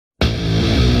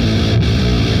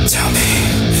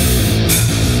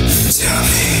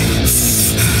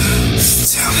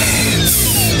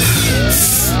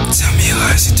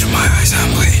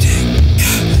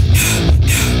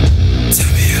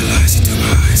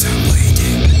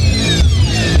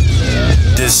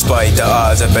Despite the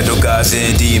odds, I battle gods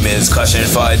and demons. Caution,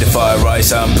 fight, defy,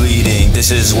 rise, I'm bleeding.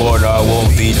 This is war, no, I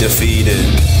won't be defeated.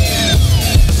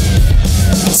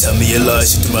 Tell me your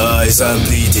lies, through my eyes, I'm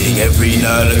bleeding. Every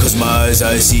night I close my eyes,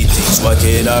 I see things. Why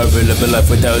can't I live a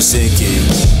life without sinking?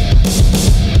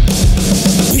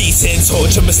 Peace and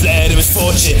torture, misled and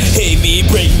misfortune. Hate me,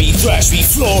 break me, thrash me,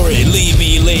 floor it. Leave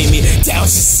me, lay me down to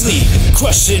sleep.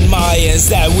 Crushing my ends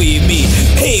that we meet.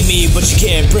 Hate me, but you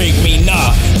can't break me,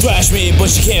 nah. Thrash me,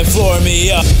 but you can't floor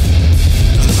me up.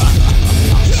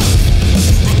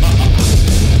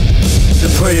 The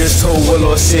prayers told what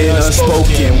Lord said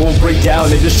unspoken. Won't break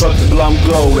down, indestructible, I'm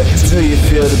glowing. Till you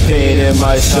feel the pain in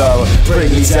my sorrow.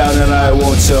 Break me down and I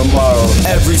won't tomorrow.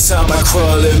 Every time I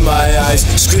crawl in my eyes,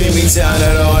 screaming down,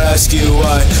 I don't ask you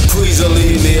why. Please don't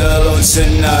leave me alone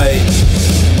tonight.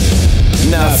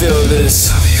 Now I feel this.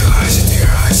 Tell me your lies into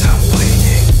your eyes, I'm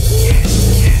bleeding.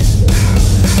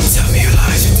 Tell me your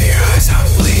lies into your eyes, I'm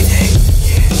bleeding.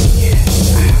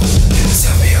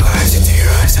 Tell me your lies into your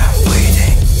eyes, I'm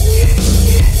bleeding.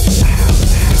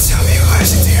 Tell me your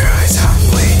lies into your eyes, I'm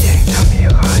bleeding. Tell me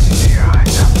your lies into your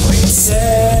eyes, I'm bleeding. Save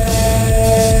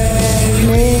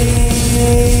me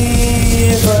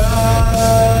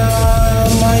from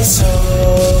my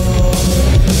soul.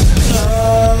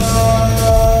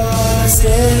 Lost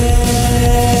inside,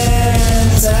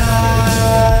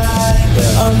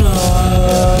 I'm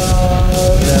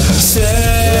lost. Save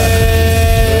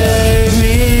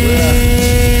me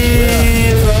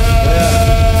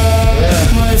from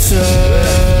my soul.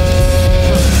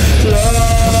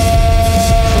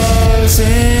 Lost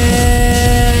inside,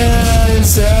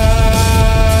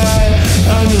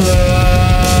 I'm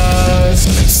lost.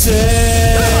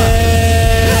 Save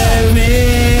me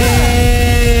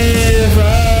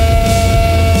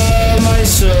from my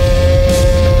soul.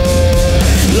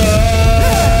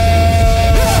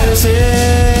 Lost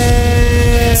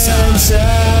inside,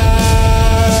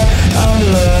 I'm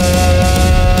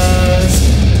lost.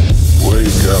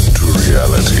 Wake up to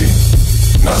reality.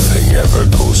 Nothing ever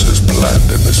goes as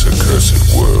planned in this accursed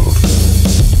world.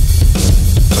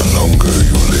 The longer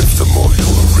you live, the more you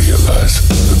will realize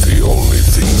that the only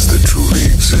things that truly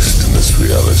exist in this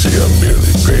reality are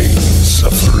merely pain,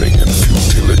 suffering, and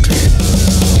futility.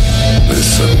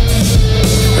 Listen,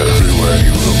 everywhere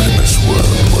you look in this world,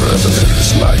 wherever there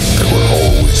is light, there will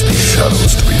always be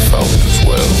shadows to be found as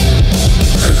well.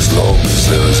 As long as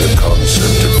there is a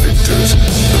concept of victors,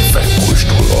 the vanquished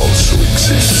will also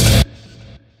exist.